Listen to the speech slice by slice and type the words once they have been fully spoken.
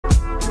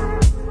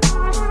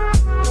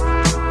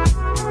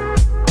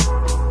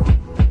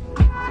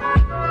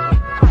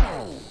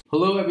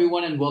Hello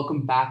everyone and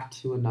welcome back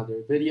to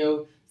another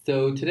video.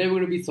 So today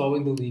we're going to be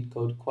solving the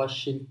LeetCode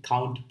question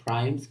count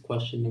primes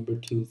question number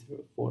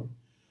 204.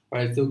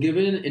 Alright, so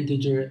given an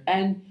integer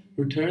n,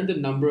 return the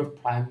number of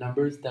prime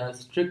numbers that are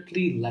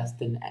strictly less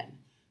than n.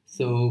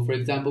 So for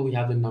example, we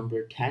have the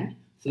number 10.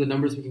 So the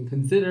numbers we can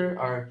consider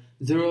are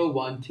 0,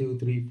 1, 2,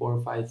 3,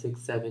 4, 5,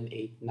 6, 7,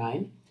 8,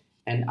 9.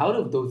 And out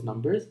of those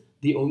numbers,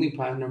 the only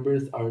prime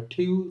numbers are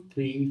 2,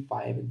 3,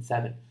 5, and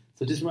 7.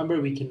 So just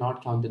remember we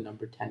cannot count the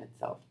number 10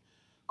 itself.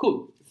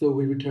 Cool. So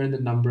we return the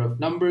number of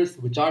numbers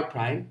which are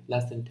prime,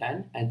 less than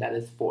 10, and that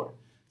is 4.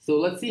 So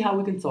let's see how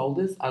we can solve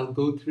this. I'll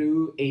go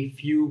through a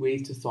few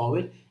ways to solve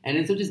it. And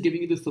instead of just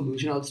giving you the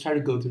solution, I'll just try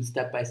to go through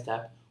step by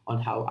step on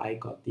how I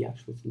got the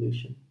actual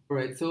solution. All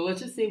right, so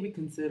let's just say we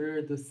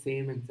consider the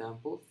same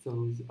example.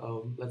 So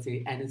let's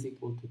say n is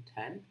equal to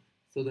 10.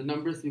 So the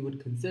numbers we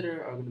would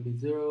consider are going to be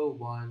 0,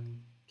 1,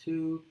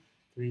 2,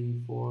 3,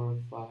 4,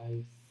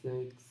 5,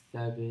 6,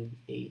 7,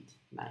 8,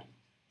 9.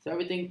 So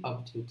everything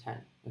up to 10,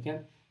 okay?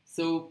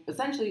 So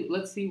essentially,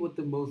 let's see what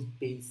the most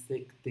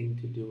basic thing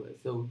to do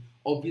is. So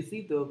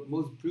obviously, the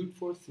most brute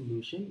force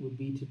solution would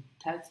be to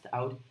test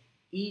out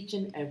each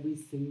and every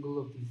single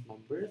of these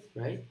numbers,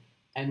 right?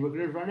 And we're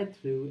going to run it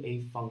through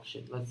a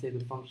function. Let's say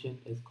the function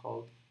is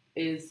called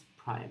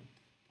isPrime.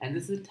 And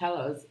this will tell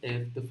us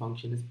if the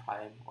function is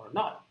prime or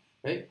not,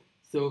 right?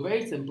 So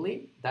very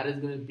simply, that is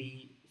going to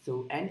be,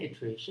 so n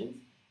iterations.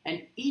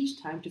 And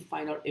each time to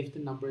find out if the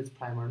number is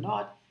prime or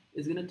not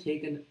is going to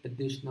take an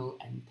additional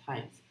n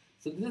times.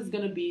 So this is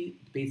going to be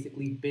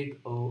basically big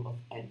O of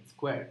n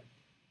squared.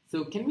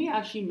 So can we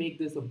actually make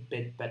this a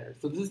bit better?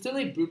 So this is still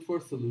a brute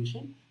force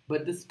solution,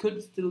 but this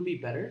could still be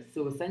better.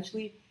 So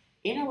essentially,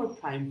 in our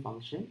prime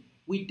function,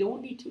 we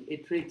don't need to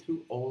iterate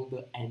through all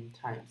the n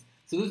times.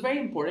 So this is very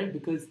important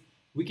because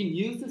we can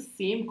use the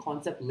same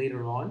concept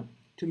later on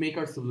to make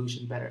our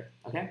solution better,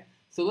 okay?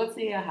 So let's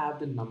say I have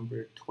the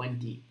number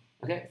 20,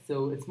 okay?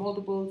 So its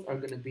multiples are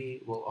going to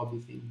be, well,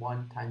 obviously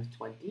 1 times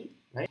 20,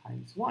 right,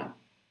 times 1.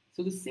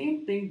 So the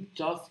same thing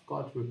just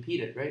got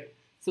repeated, right?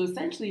 So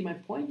essentially my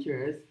point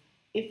here is,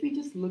 if we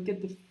just look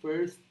at the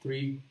first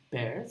 3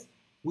 pairs,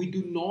 we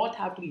do not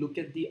have to look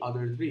at the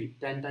other 3,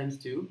 10 times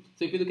 2.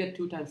 So if you look at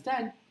 2 times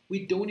 10,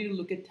 we don't need to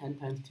look at 10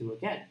 times 2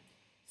 again.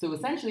 So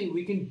essentially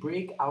we can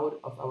break out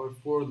of our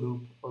for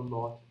loop a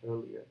lot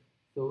earlier.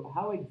 So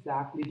how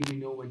exactly do we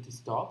know when to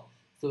stop?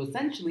 So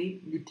essentially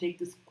you take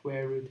the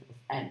square root of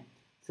n.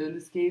 So in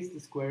this case, the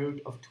square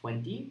root of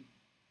 20,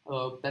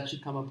 that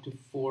should come up to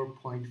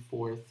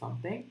 4.4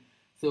 something.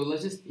 So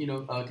let's just,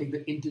 take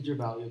the integer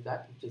value of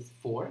that, which is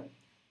 4.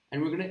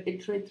 And we're going to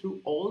iterate through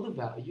all the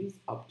values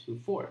up to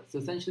 4. So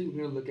essentially,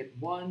 we're going to look at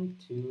 1,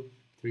 2,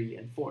 3,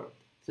 and 4.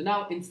 So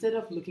now, instead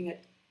of looking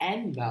at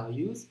n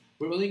values,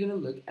 we're only going to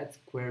look at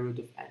square root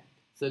of n.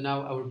 So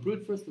now our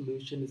brute force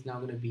solution is now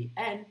going to be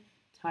n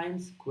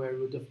times square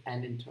root of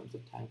n in terms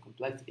of time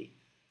complexity.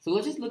 So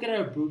let's just look at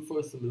our brute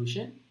force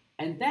solution.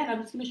 And then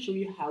I'm just going to show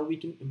you how we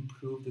can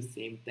improve the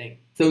same thing.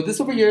 So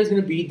this over here is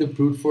going to be the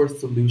brute force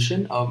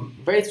solution.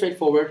 Very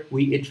straightforward.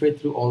 We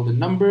iterate through all the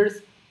numbers.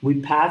 We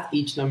pass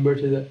each number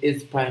to the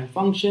isPrime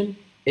function.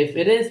 If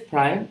it is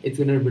prime, it's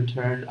going to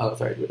return,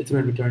 it's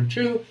going to return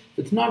true. If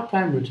it's not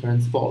prime,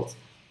 returns false.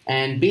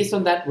 And based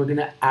on that, we're going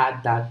to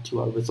add that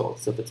to our result.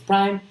 So if it's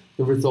prime,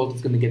 the result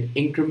is going to get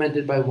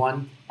incremented by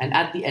 1. And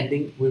at the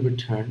ending, we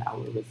return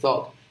our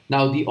result.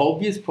 Now, the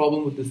obvious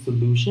problem with the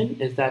solution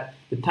is that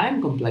the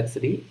time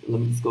complexity, let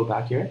me just go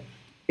back here,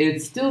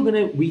 it's still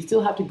we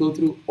still have to go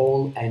through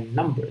all n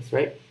numbers,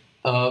 right?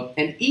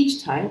 And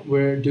each time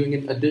we're doing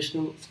an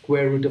additional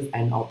square root of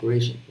n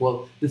operation.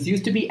 Well, this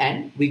used to be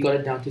n, we got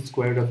it down to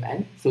square root of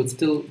n, so it's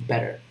still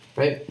better,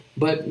 right?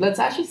 But let's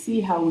actually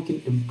see how we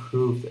can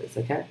improve this,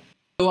 okay?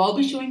 So I'll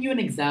be showing you an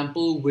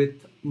example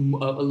with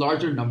a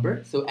larger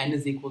number, so n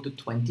is equal to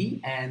 20,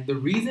 and the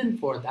reason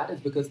for that is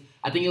because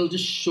I think it'll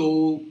just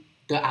show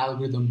the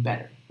algorithm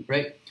better,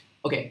 right?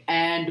 Okay,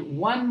 and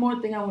one more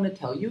thing I want to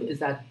tell you is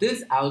that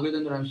this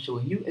algorithm that I'm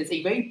showing you is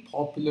a very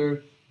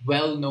popular,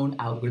 well-known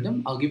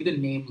algorithm. I'll give you the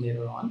name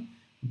later on.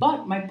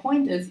 But my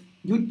point is,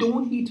 you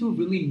don't need to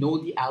really know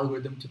the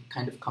algorithm to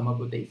kind of come up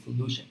with a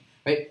solution,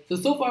 right?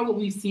 So far what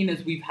we've seen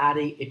is we've had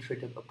a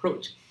iterative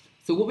approach.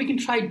 So what we can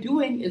try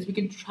doing is we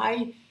can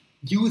try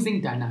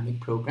using dynamic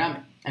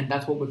programming, and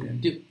that's what we're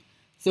going to do.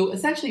 So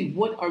essentially,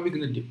 what are we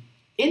going to do?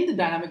 In the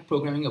dynamic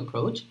programming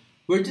approach,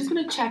 we're just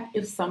going to check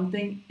if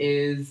something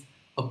is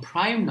a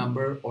prime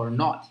number or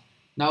not.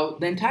 Now,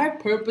 the entire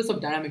purpose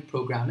of dynamic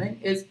programming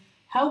is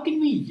how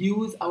can we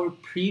use our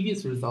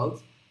previous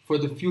results for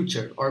the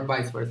future or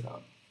vice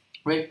versa,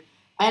 right?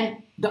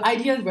 And the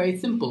idea is very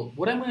simple.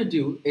 What I'm going to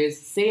do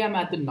is say I'm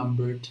at the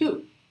number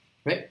 2,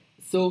 right?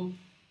 So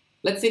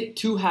let's say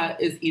 2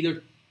 is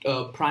either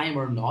prime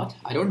or not.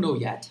 I don't know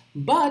yet.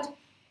 But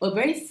a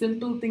very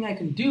simple thing I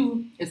can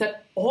do is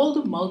that all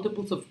the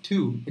multiples of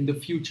 2 in the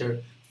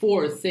future,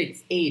 4,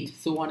 6, 8,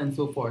 so on and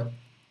so forth,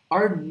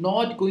 are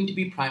not going to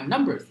be prime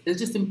numbers. It's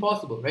just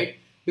impossible, right?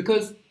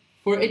 Because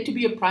for it to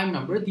be a prime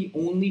number, the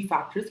only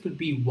factors could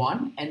be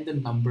 1 and the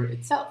number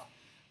itself.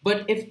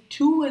 But if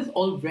 2 is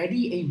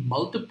already a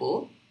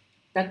multiple,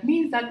 that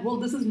means that, well,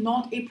 this is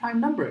not a prime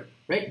number,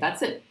 right?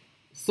 That's it.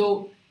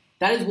 So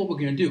that is what we're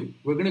going to do.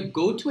 We're going to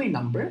go to a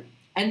number,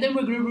 and then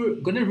we're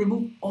going to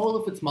remove all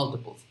of its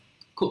multiples.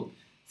 Cool.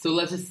 So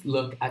let's just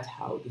look at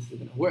how this is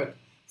going to work.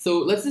 So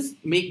let's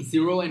just make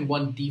 0 and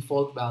 1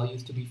 default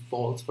values to be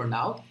false for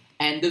now.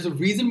 And there's a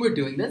reason we're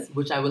doing this,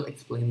 which I will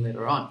explain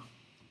later on.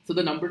 So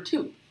the number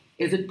 2,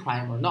 is it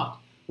prime or not?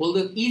 Well,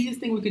 the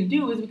easiest thing we can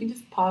do is we can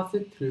just pass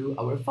it through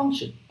our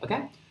function,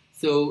 okay?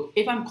 So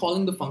if I'm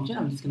calling the function,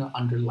 I'm just going to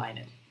underline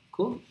it.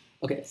 Cool?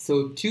 Okay,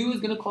 so 2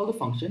 is going to call the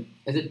function.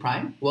 Is it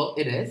prime? Well,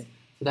 it is.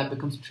 So that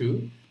becomes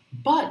true.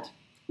 But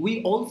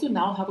we also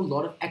now have a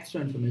lot of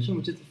extra information,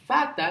 which is the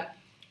fact that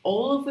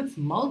all of its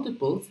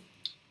multiples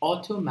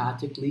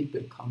automatically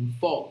become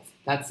false.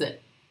 That's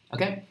it.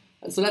 Okay?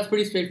 So that's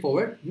pretty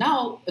straightforward.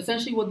 Now,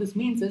 essentially what this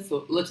means is,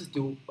 so let's just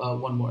do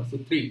one more. So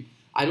 3.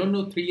 I don't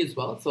know 3 as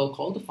well, so I'll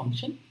call the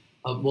function.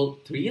 Well,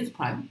 3 is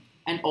prime,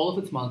 and all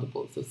of its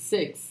multiples. So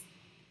 6,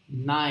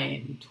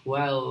 9,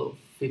 12,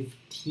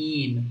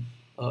 15,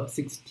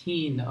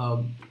 16,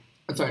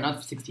 sorry,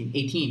 not 16,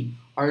 18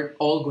 are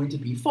all going to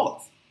be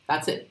false.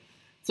 That's it.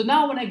 So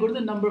now when I go to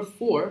the number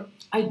 4,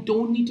 I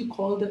don't need to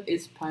call the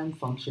is prime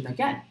function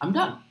again. I'm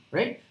done,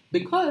 right?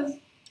 Because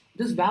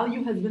this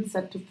value has been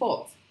set to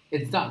false.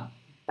 It's done.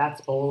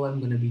 That's all I'm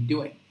going to be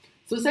doing.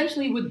 So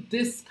essentially with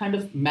this kind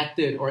of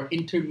method or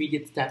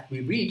intermediate step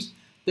we reached,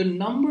 the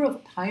number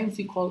of times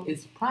you call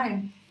is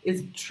prime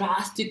is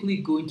drastically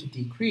going to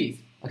decrease.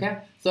 Okay,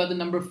 so at the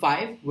number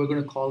 5, we're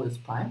going to call is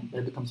prime, but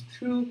it becomes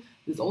true.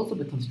 This also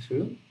becomes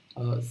true.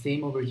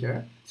 Same over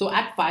here. So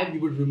at 5, you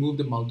would remove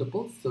the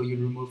multiples. So you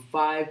remove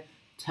 5,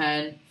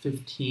 10,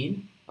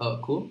 15.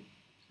 Cool.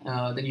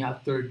 Then you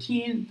have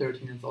 13.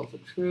 13 is also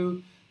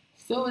true.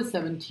 So is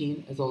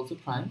 17 is also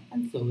prime,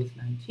 and so is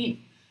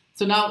 19.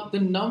 So now the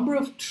number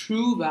of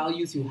true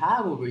values you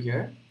have over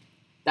here,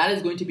 that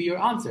is going to be your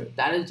answer.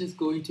 That is just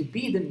going to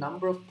be the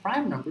number of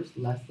prime numbers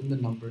less than the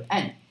number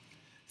n.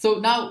 So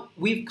now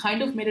we've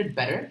kind of made it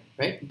better,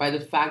 right? By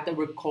the fact that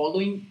we're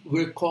calling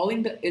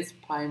the is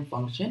prime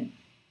function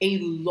a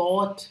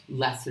lot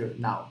lesser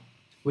now,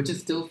 which is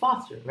still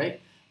faster, right?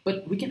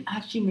 But we can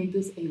actually make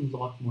this a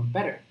lot more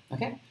better,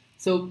 okay?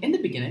 So in the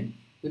beginning,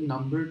 the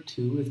number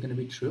 2 is going to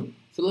be true.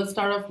 So let's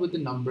start off with the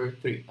number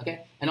 3,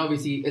 okay? And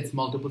obviously its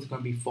multiples are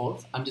going to be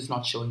false. I'm just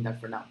not showing that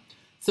for now.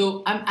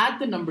 So I'm at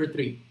the number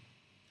 3.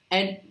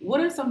 And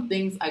what are some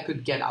things I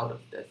could get out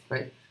of this,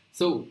 right?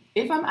 So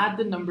if I'm at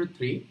the number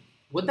 3,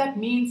 what that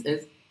means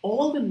is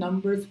all the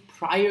numbers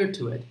prior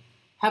to it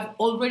have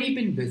already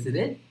been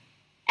visited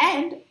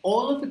and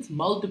all of its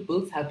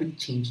multiples have been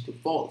changed to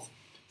false.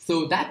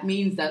 So that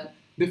means that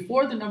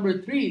before the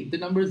number 3, the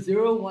numbers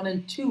 0, 1,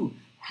 and 2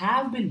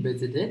 have been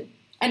visited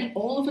and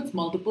all of its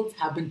multiples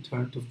have been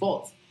turned to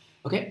false.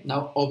 Okay,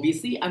 now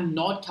obviously I'm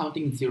not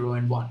counting 0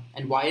 and 1.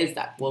 And why is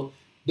that? Well,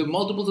 the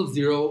multiples of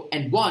 0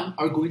 and 1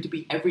 are going to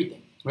be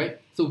everything, right?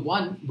 So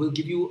 1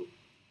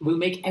 will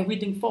make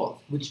everything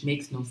false, which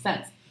makes no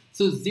sense.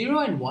 So 0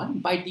 and 1,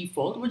 by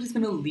default, we're just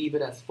going to leave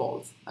it as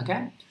false,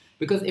 okay?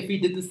 Because if we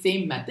did the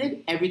same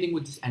method, everything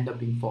would just end up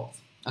being false,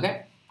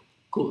 okay?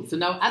 Cool. So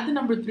now at the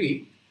number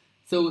 3,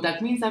 so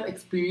that means I've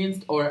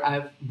experienced or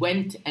I've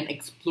went and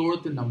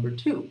explored the number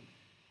 2.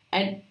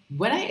 And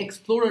when I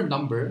explore a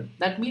number,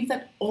 that means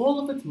that all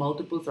of its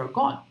multiples are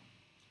gone.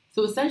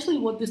 So essentially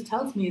what this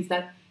tells me is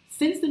that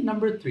since the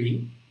number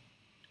 3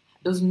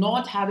 does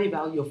not have a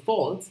value of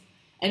false,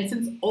 and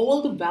since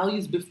all the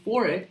values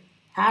before it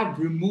have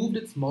removed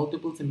its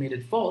multiples and made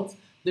it false,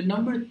 the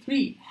number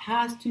 3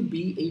 has to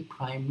be a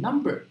prime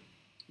number.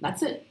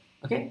 That's it.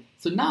 Okay.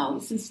 So now,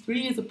 since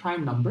 3 is a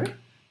prime number,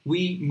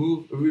 we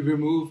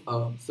remove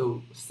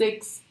so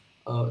 6.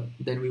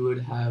 Then we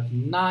would have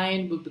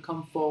 9 would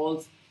become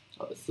false.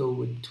 So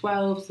would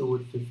 12. So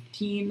would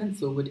 15, and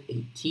so would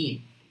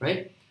 18.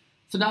 Right.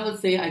 So now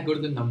let's say I go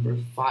to the number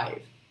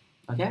 5.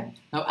 Okay.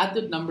 Now at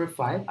the number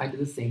 5, I do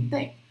the same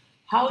thing.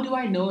 How do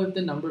I know if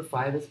the number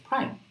 5 is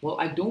prime? Well,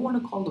 I don't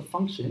want to call the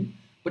function,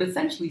 but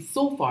essentially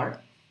so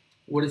far,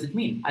 what does it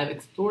mean? I've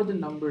explored the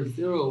numbers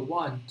 0,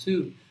 1,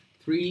 2,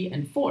 3,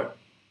 and 4.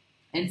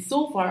 And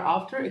so far,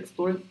 after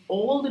exploring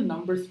all the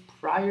numbers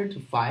prior to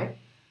 5,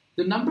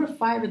 the number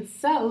 5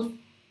 itself,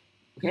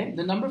 okay,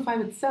 the number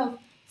 5 itself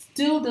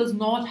still does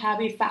not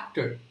have a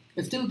factor.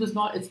 It's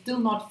still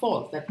not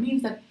false. That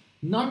means that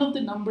none of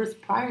the numbers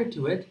prior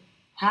to it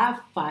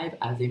have 5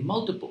 as a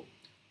multiple.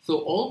 So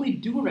all we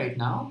do right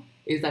now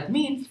is that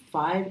means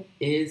 5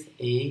 is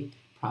a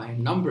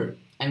prime number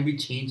and we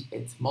change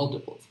its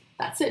multiples.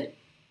 That's it.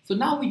 So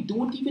now we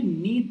don't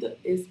even need the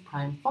is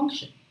prime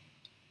function.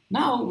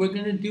 Now we're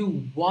going to do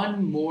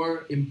one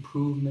more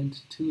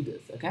improvement to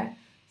this, okay?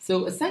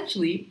 So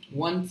essentially,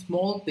 one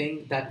small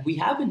thing that we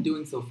have been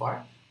doing so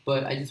far,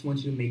 but I just want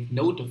you to make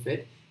note of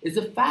it, is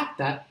the fact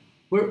that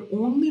we're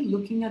only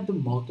looking at the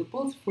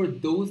multiples for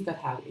those that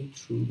have a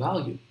true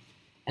value.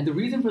 And the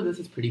reason for this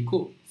is pretty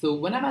cool. So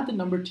when I'm at the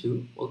number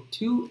 2, well,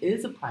 2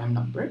 is a prime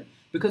number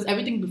because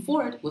everything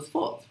before it was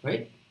false,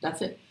 right?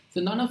 That's it.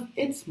 So none of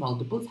its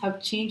multiples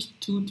have changed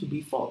 2 to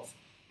be false.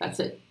 That's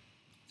it.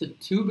 So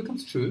 2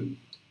 becomes true.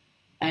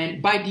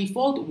 And by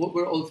default, what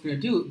we're also going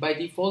to do, by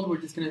default, we're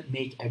just going to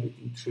make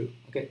everything true.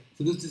 Okay,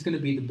 so this is just going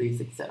to be the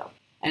basic setup.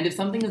 And if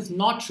something is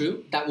not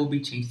true, that will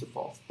be changed to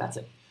false. That's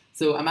it.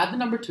 So I'm at the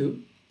number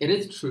 2. It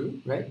is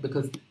true, right?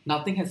 Because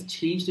nothing has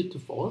changed it to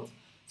false.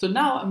 So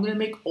now I'm going to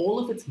make all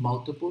of its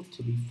multiples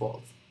to be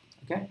false.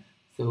 Okay,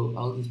 so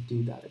I'll just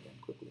do that again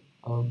quickly.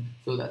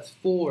 So that's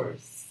 4,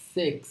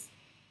 6,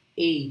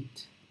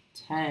 8,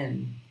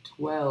 10,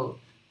 12,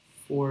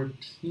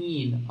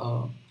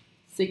 14,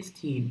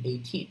 16,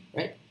 18,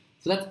 right?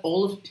 So that's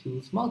all of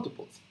 2's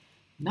multiples.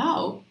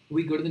 Now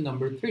we go to the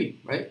number 3,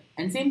 right?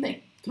 And same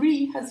thing,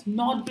 3 has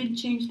not been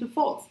changed to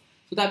false.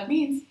 So that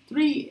means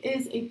 3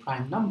 is a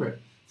prime number.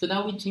 So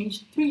now we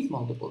change 3's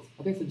multiples.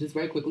 Okay, so just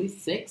very quickly,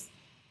 6,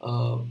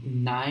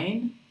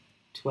 9,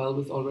 12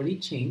 is already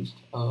changed,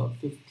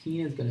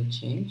 15 is going to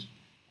change,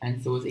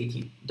 and so is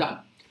 18. Done.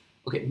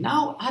 Okay,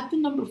 now at the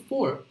number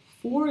 4,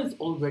 4 is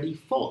already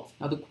false.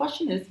 Now the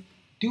question is,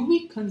 do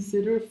we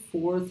consider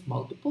 4's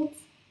multiples?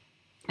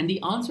 And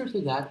the answer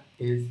to that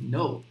is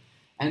no.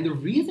 And the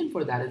reason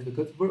for that is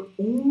because we're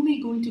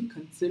only going to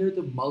consider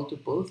the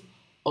multiples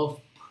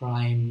of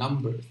prime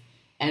numbers.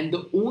 And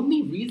the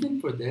only reason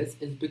for this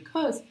is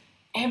because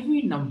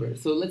every number,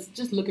 so let's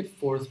just look at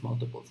 4's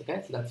multiples,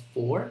 okay? So that's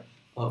 4,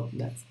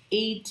 that's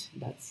 8,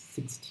 that's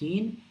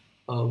 16,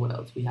 what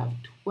else? We have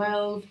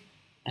 12,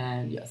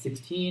 and yeah,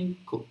 16,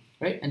 cool,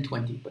 right? And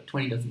 20, but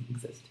 20 doesn't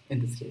exist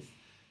in this case.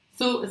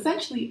 So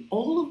essentially,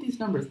 all of these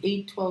numbers,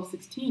 8, 12,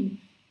 16,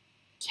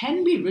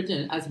 can be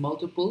written as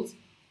multiples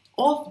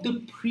of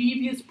the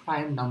previous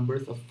prime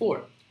numbers of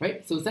 4,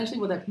 right? So essentially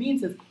what that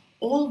means is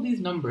all of these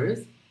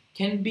numbers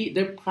can be,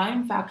 their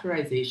prime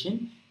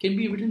factorization can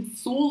be written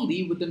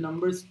solely with the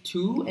numbers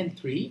 2 and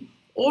 3,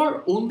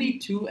 or only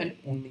 2 and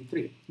only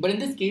 3. But in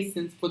this case,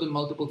 since for the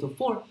multiples of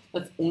 4,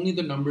 that's only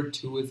the number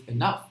 2 is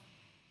enough.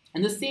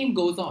 And the same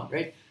goes on,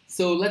 right?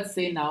 So let's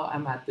say now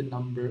I'm at the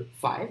number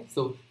 5.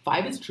 So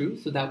 5 is true,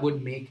 so that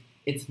would make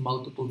its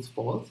multiples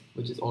false,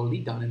 which is already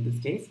done in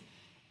this case.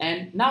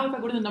 And now if I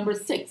go to the number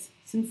 6,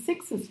 since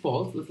 6 is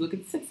false, let's look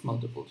at 6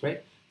 multiples,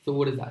 right? So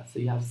what is that? So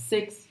you have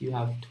 6, you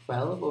have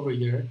 12 over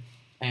here,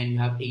 and you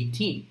have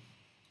 18.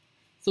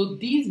 So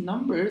these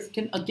numbers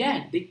can,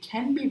 again, they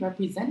can be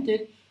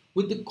represented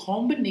with the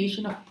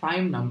combination of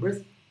prime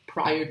numbers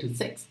prior to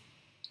 6.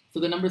 So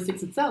the number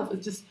 6 itself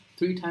is just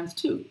 3 times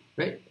 2,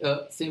 right?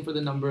 Same for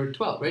the number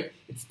 12, right?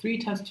 It's 3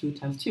 times 2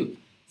 times 2.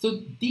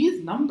 So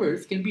these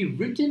numbers can be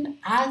written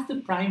as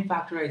the prime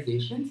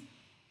factorizations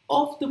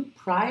of the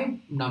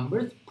prime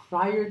numbers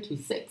prior to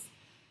 6.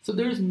 So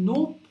there is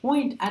no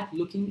point at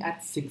looking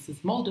at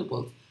 6's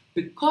multiples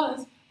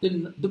because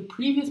the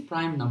previous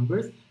prime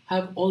numbers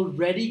have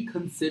already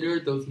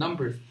considered those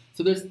numbers.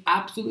 So there's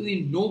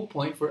absolutely no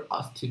point for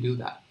us to do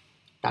that.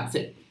 That's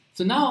it.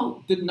 So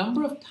now the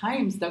number of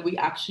times that we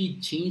actually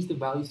change the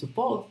values to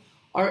false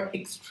are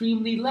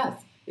extremely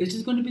less. It's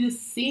just going to be the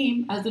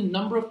same as the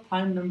number of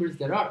prime numbers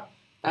there are.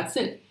 That's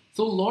it.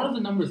 So a lot of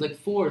the numbers like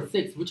 4,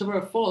 6, whichever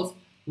are false,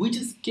 we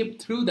just skip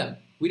through them.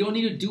 We don't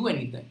need to do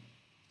anything.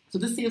 So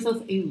this saves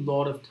us a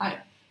lot of time,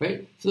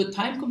 right? So the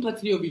time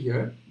complexity over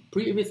here,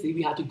 previously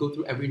we had to go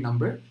through every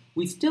number.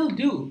 We still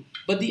do,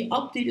 but the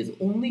update is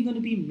only going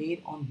to be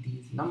made on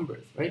these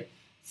numbers, right?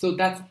 So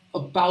that's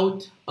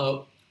about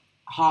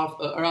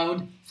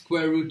around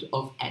square root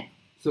of n.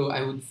 So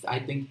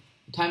I think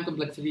the time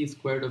complexity is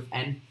square root of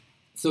n.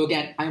 So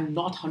again, I'm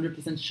not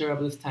 100% sure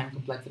of this time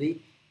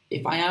complexity.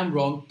 If I am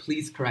wrong,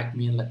 please correct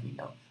me and let me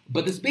know.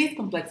 But the space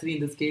complexity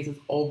in this case is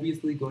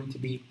obviously going to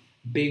be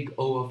big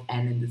O of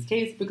n in this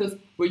case because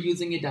we're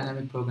using a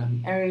dynamic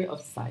programming array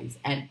of size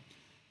n.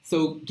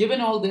 So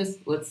given all this,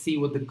 let's see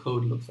what the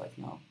code looks like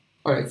now.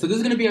 All right, so this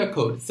is going to be our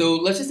code. So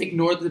let's just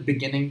ignore the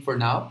beginning for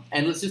now,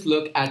 and let's just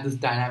look at this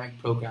dynamic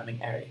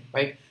programming array,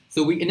 right?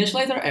 So we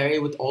initialize our array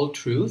with all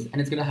truths, and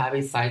it's going to have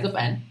a size of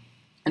n,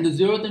 and the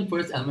 0th and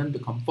first element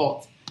become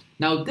false.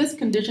 Now this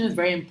condition is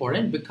very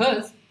important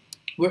because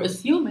we're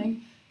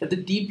assuming that the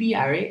DP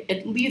array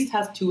at least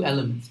has 2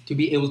 elements to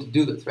be able to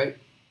do this, right?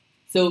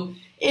 So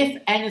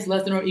if n is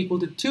less than or equal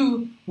to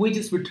 2, we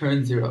just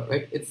return 0,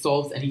 right? It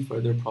solves any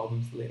further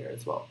problems later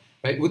as well,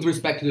 right? With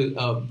respect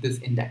to this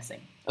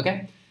indexing,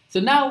 okay? So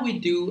now we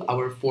do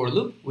our for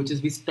loop, which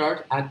is we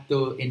start at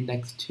the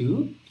index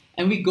 2,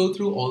 and we go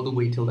through all the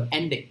way till the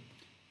ending.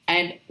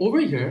 And over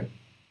here,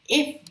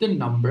 if the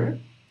number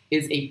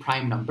is a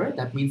prime number,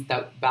 that means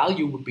that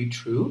value would be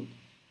true.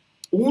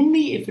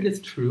 Only if it is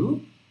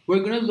true,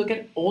 we're going to look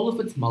at all of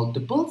its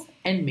multiples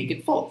and make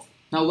it false.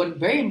 Now, one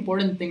very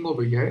important thing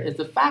over here is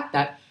the fact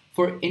that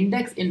for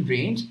index in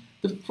range,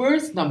 the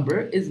first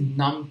number is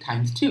num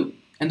times 2.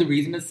 And the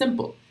reason is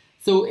simple.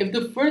 So if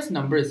the first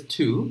number is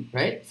 2,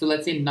 right? So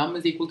let's say num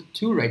is equal to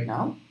 2 right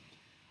now.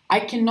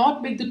 I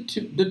cannot make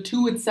the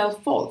 2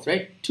 itself false,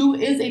 right? 2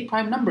 is a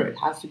prime number. It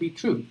has to be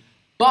true.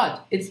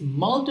 But its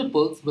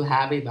multiples will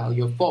have a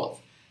value of false.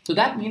 So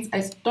that means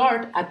I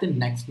start at the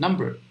next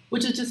number,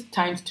 which is just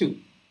times 2.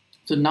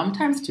 So num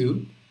times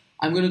 2,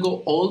 I'm going to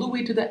go all the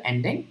way to the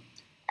ending,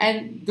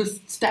 and the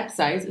step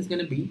size is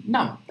going to be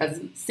num. That's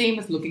the same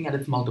as looking at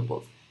its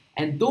multiples.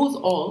 And those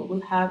all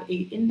will have a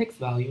index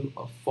value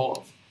of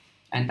false.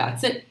 And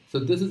that's it. So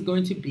this is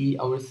going to be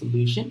our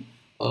solution.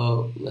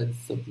 Let's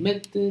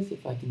submit this,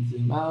 if I can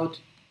zoom out.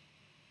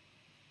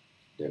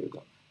 There we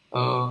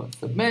go.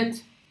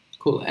 Submit.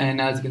 Cool. And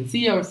as you can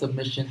see, our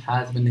submission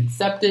has been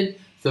accepted.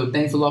 So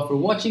thanks a lot for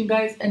watching,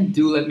 guys, and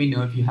do let me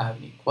know if you have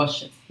any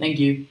questions. Thank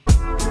you.